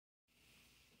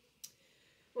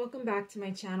Welcome back to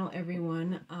my channel,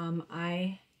 everyone.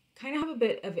 I kind of have a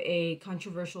bit of a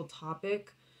controversial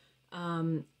topic.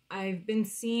 I've been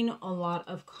seeing a lot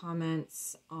of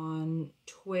comments on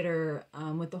Twitter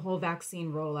with the whole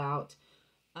vaccine rollout.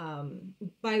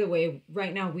 By the way,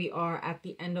 right now we are at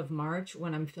the end of March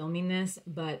when I'm filming this,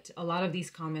 but a lot of these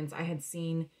comments I had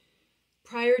seen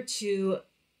prior to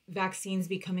vaccines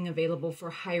becoming available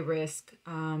for high risk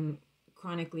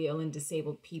chronically ill and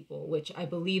disabled people, which I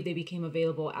believe they became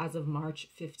available as of March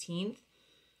 15th.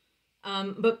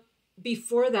 But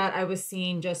before that, I was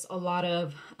seeing just a lot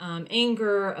of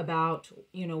anger about,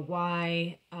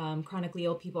 why chronically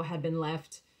ill people had been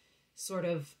left sort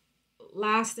of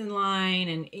last in line,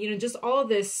 and, just all of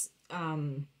this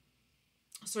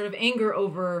sort of anger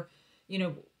over,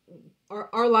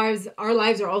 our lives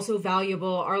are also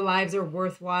valuable. Our lives are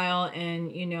worthwhile.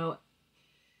 And,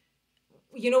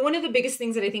 one of the biggest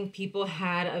things that I think people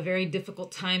had a very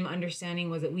difficult time understanding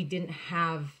was that we didn't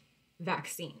have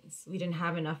vaccines. We didn't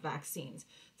have enough vaccines.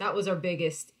 That was our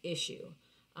biggest issue.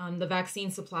 The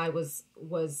vaccine supply was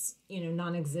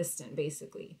non-existent,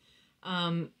 basically.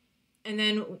 And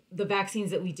then the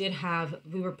vaccines that we did have,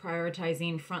 we were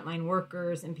prioritizing frontline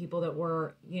workers and people that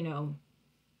were,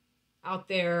 out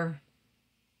there,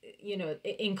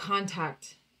 in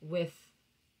contact with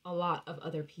a lot of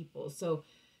other people. So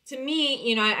to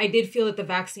me, I did feel that the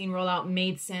vaccine rollout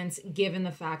made sense given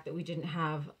the fact that we didn't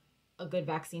have a good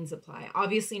vaccine supply.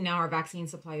 Obviously, now our vaccine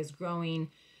supply is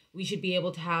growing. We should be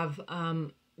able to have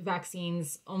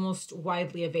vaccines almost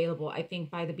widely available, I think,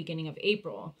 by the beginning of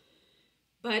April.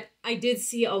 But I did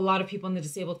see a lot of people in the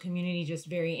disabled community just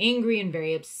very angry and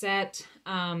very upset.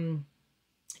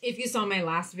 If you saw my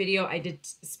last video, I did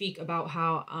speak about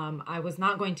how I was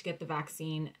not going to get the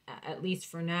vaccine, at least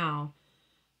for now.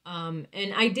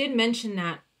 And I did mention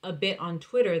that a bit on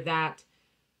Twitter, that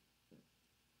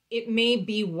it may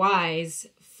be wise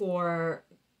for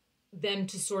them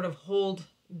to sort of hold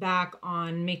back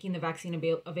on making the vaccine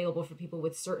available for people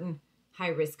with certain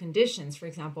high-risk conditions, for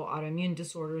example, autoimmune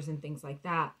disorders and things like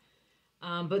that.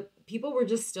 But people were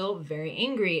just still very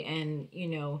angry. And,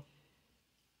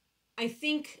 I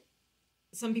think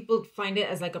some people find it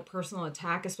as like a personal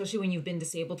attack, especially when you've been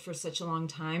disabled for such a long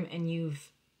time and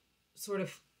you've sort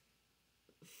of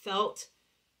felt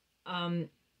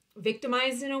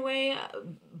victimized in a way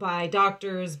by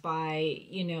doctors, by,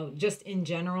 just in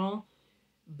general.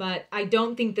 But I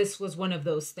don't think this was one of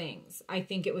those things. I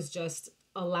think it was just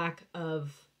a lack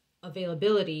of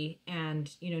availability. And,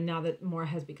 now that more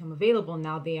has become available,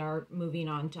 now they are moving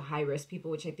on to high risk people,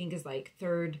 which I think is like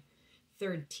third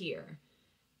tier.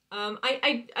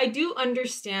 I do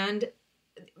understand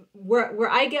where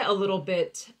I get a little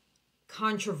bit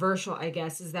controversial, I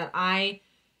guess, is that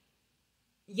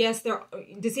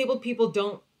disabled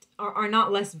people are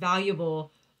not less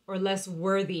valuable or less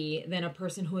worthy than a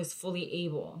person who is fully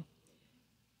able.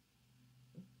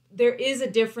 There is a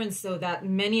difference, though, that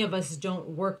many of us don't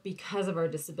work because of our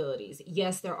disabilities.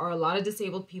 Yes, there are a lot of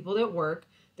disabled people that work.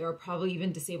 There are probably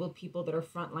even disabled people that are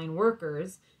frontline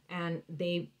workers, and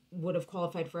they would have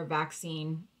qualified for a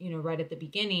vaccine, right at the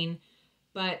beginning.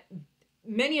 But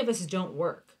many of us don't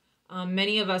work.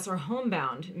 Many of us are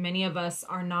homebound. Many of us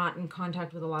are not in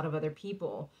contact with a lot of other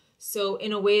people. So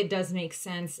in a way, it does make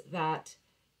sense that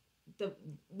the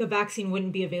vaccine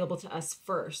wouldn't be available to us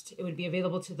first. It would be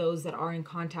available to those that are in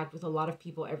contact with a lot of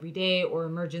people every day, or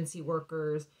emergency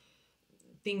workers,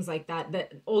 things like that.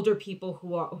 That older people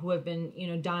who have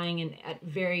been, dying at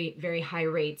very, very high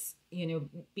rates,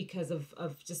 because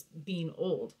of just being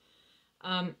old.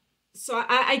 So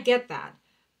I get that.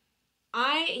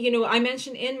 I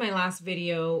mentioned in my last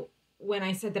video, when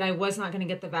I said that I was not going to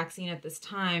get the vaccine at this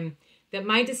time, that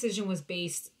my decision was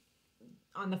based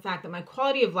on the fact that my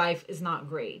quality of life is not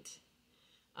great.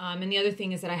 And the other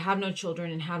thing is that I have no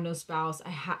children and have no spouse.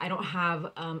 I don't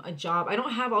have a job. I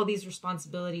don't have all these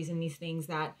responsibilities and these things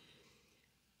that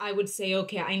I would say,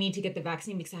 okay, I need to get the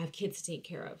vaccine because I have kids to take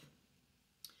care of.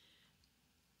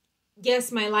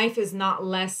 Yes, my life is not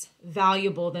less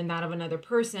valuable than that of another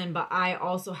person, but I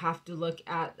also have to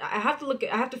I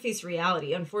have to face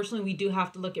reality. Unfortunately, we do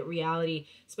have to look at reality,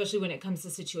 especially when it comes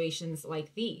to situations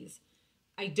like these.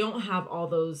 I don't have all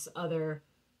those other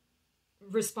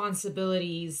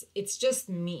responsibilities. It's just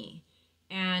me.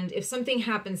 And if something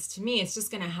happens to me, it's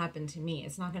just going to happen to me.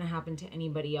 It's not going to happen to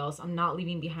anybody else. I'm not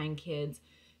leaving behind kids.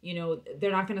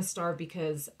 They're not going to starve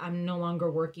because I'm no longer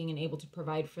working and able to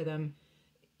provide for them.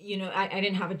 I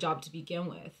didn't have a job to begin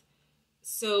with.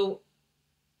 So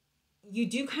you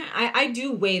do I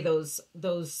do weigh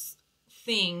those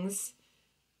things,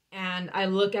 and I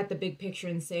look at the big picture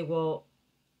and say, well,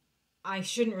 I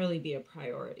shouldn't really be a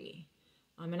priority.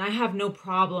 And I have no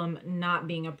problem not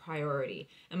being a priority.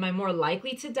 Am I more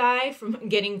likely to die from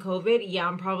getting COVID? Yeah,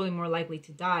 I'm probably more likely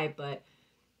to die. But,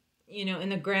 in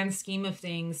the grand scheme of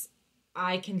things,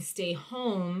 I can stay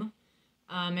home,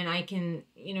 and I can,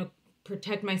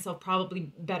 protect myself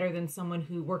probably better than someone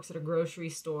who works at a grocery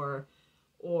store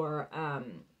or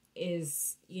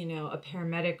is, a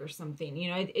paramedic or something.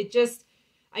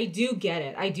 I do get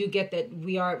it. I do get that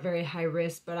we are at very high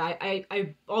risk, but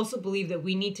I also believe that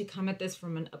we need to come at this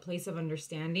from a place of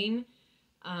understanding.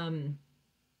 Also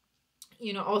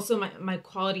my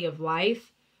quality of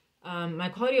life. My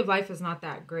quality of life is not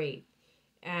that great.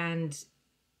 And,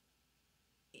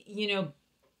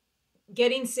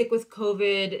 getting sick with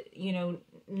COVID,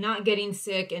 not getting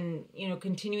sick and,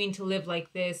 continuing to live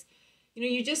like this,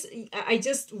 I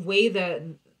just weigh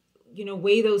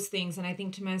weigh those things. And I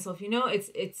think to myself,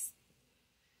 it's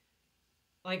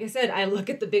like I said, I look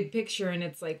at the big picture and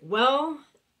it's like, well,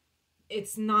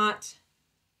 it's not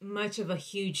much of a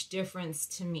huge difference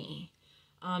to me.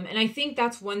 And I think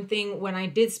that's one thing when I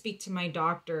did speak to my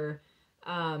doctor,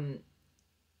 one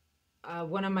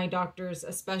of my doctors,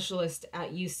 a specialist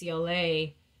at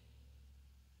UCLA,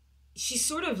 she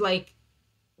sort of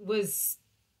was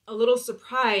a little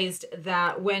surprised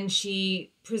that when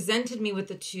she presented me with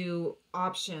the two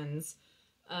options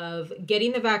of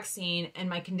getting the vaccine and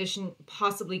my condition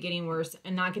possibly getting worse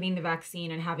and not getting the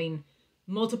vaccine and having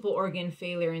multiple organ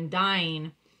failure and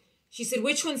dying, she said,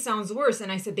 which one sounds worse?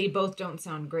 And I said, they both don't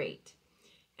sound great.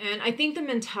 And I think the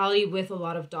mentality with a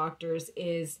lot of doctors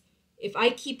is, if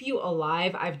I keep you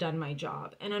alive, I've done my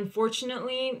job. And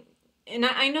unfortunately, and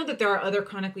I know that there are other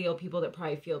chronically ill people that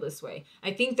probably feel this way.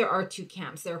 I think there are two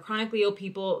camps. There are chronically ill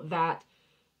people that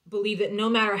believe that no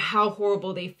matter how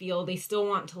horrible they feel, they still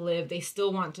want to live. They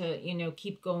still want to,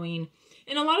 keep going.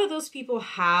 And a lot of those people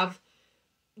have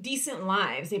decent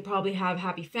lives. They probably have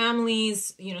happy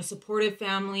families, supportive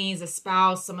families, a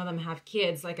spouse. Some of them have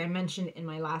kids. Like I mentioned in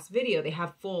my last video, they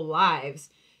have full lives,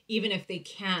 even if they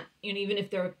can't, even if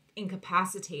they're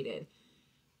incapacitated.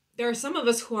 There are some of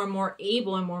us who are more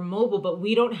able and more mobile, but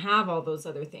we don't have all those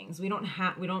other things. We don't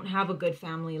have a good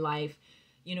family life.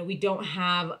 We don't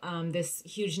have this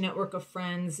huge network of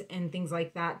friends and things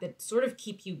like that sort of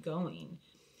keep you going.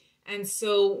 And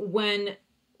so when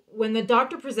the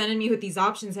doctor presented me with these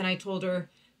options and I told her,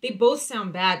 they both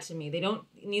sound bad to me.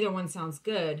 Neither one sounds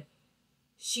good.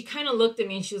 She kind of looked at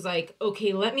me and she was like,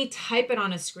 okay, let me type it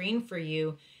on a screen for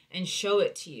you and show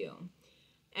it to you.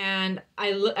 And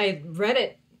I read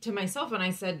it to myself and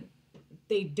I said,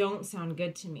 they don't sound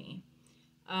good to me.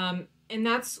 And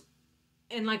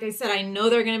like I said, I know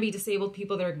there are going to be disabled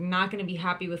people that are not going to be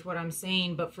happy with what I'm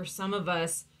saying. But for some of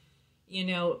us,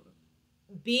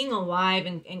 being alive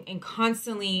and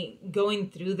constantly going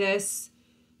through this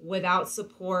without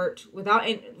support, without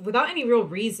any real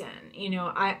reason,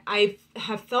 I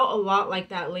have felt a lot like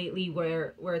that lately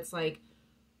where it's like,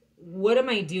 what am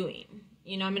I doing?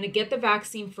 I'm going to get the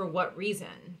vaccine for what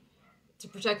reason? To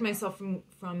protect myself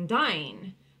from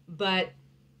dying. But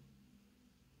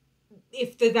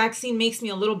if the vaccine makes me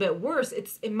a little bit worse,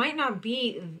 it might not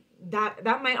be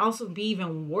that might also be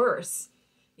even worse.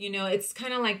 It's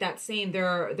kind of like that saying,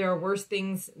 there are worse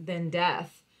things than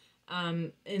death.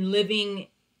 And living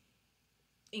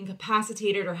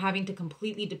incapacitated or having to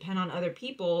completely depend on other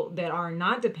people that are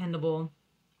not dependable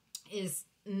is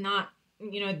not,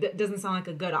 that doesn't sound like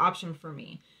a good option for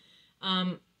me.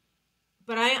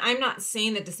 But I'm not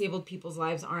saying that disabled people's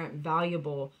lives aren't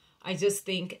valuable. I just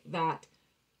think that,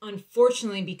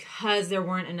 unfortunately, because there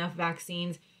weren't enough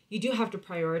vaccines, you do have to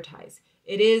prioritize.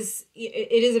 It is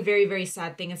a very, very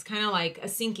sad thing. It's kind of like a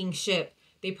sinking ship.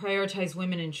 They prioritize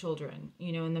women and children,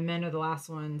 and the men are the last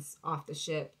ones off the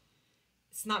ship.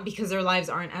 It's not because their lives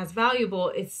aren't as valuable.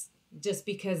 It's just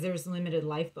because there's limited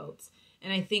lifeboats.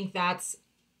 And I think that's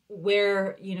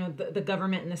where, the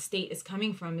government and the state is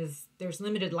coming from, is there's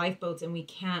limited lifeboats and we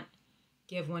can't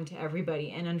give one to everybody.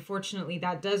 And unfortunately,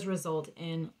 that does result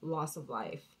in loss of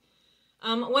life.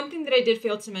 One thing that I did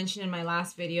fail to mention in my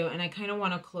last video, and I kind of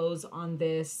want to close on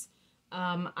this,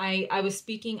 I was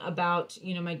speaking about,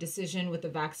 my decision with the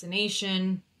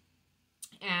vaccination,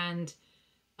 and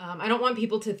I don't want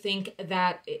people to think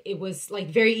that it was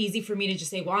very easy for me to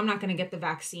just say, well, I'm not going to get the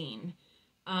vaccine.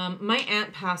 My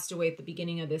aunt passed away at the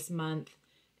beginning of this month,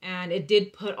 and it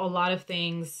did put a lot of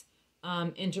things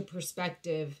into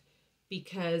perspective,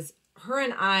 because her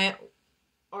and I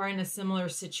are in a similar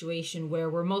situation where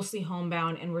we're mostly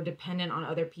homebound and we're dependent on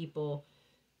other people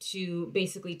to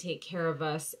basically take care of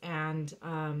us and,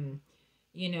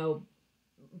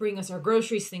 bring us our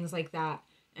groceries, things like that.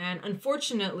 And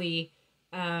unfortunately,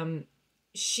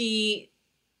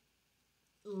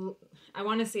 I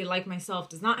want to say, like myself,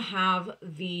 does not have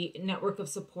the network of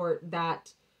support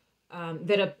that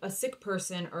a sick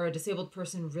person or a disabled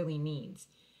person really needs.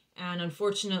 And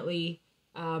unfortunately,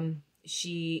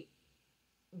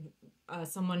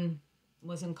 someone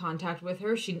was in contact with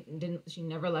her. She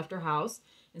never left her house,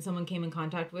 and someone came in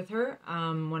contact with her,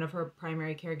 one of her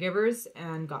primary caregivers,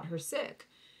 and got her sick.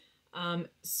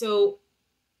 So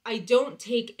I don't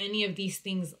take any of these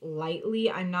things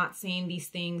lightly. I'm not saying these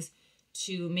things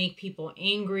to make people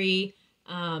angry.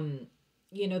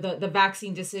 The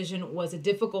vaccine decision was a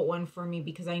difficult one for me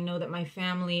because I know that my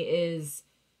family is,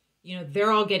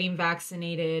 they're all getting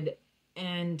vaccinated,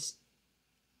 and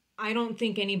I don't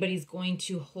think anybody's going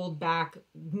to hold back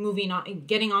moving on,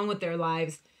 getting on with their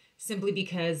lives simply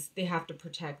because they have to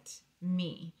protect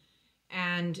me.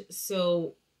 And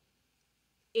so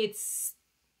it's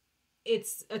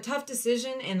a tough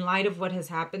decision in light of what has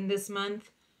happened this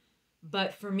month.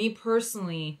 But for me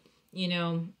personally,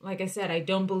 like I said, I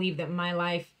don't believe that my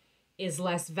life is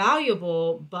less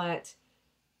valuable, but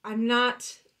I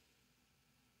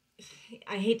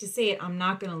hate to say it, I'm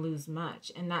not going to lose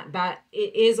much. And that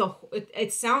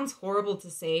it sounds horrible to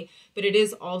say, but it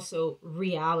is also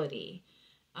reality.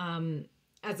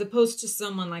 As opposed to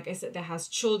someone, like I said, that has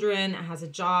children, that has a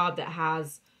job, that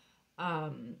has,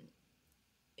 a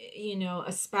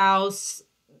spouse,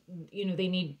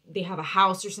 they have a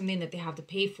house or something that they have to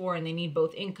pay for, and they need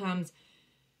both incomes.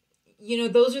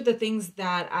 Those are the things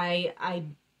that I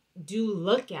do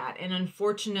look at. And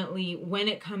unfortunately, when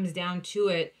it comes down to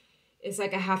it, it's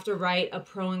like I have to write a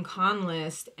pro and con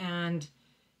list, and,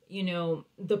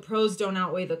 the pros don't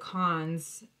outweigh the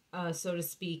cons, so to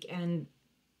speak. And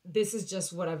this is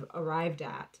just what I've arrived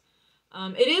at.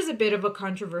 It is a bit of a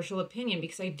controversial opinion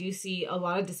because I do see a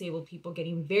lot of disabled people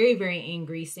getting very, very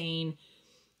angry, saying,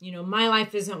 my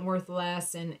life isn't worth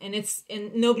less. And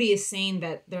nobody is saying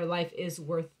that their life is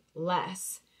worth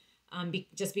less,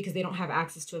 just because they don't have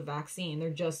access to a vaccine.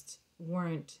 There just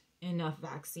weren't enough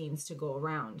vaccines to go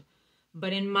around.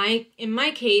 But in my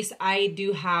case, I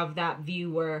do have that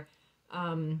view where,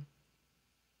 I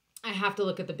have to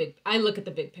look at I look at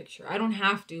the big picture. I don't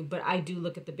have to, but I do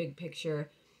look at the big picture.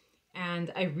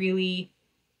 And I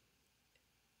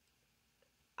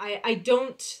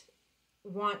don't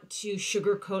want to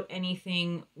sugarcoat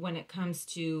anything when it comes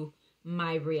to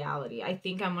my reality. I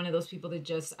think I'm one of those people that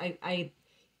just,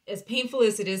 as painful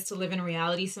as it is to live in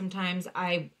reality sometimes,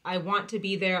 I want to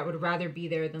be there. I would rather be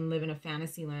there than live in a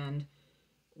fantasy land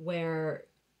where,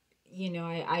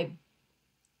 I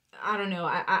don't know.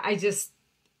 I guess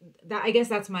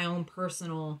that's my own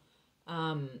personal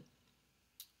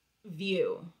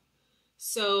view.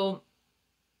 So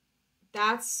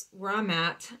that's where I'm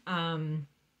at. And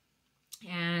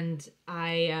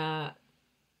I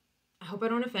hope I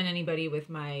don't offend anybody with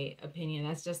my opinion.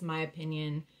 That's just my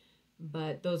opinion.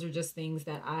 But those are just things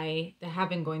that have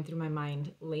been going through my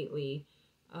mind lately,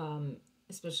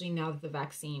 especially now that the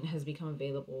vaccine has become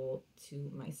available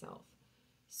to myself.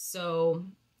 So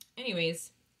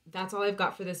anyways, that's all I've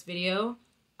got for this video.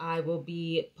 I will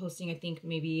be posting, I think,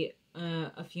 maybe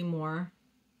a few more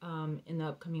in the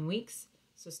upcoming weeks.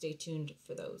 So stay tuned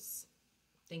for those.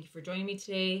 Thank you for joining me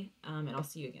today, and I'll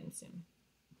see you again soon.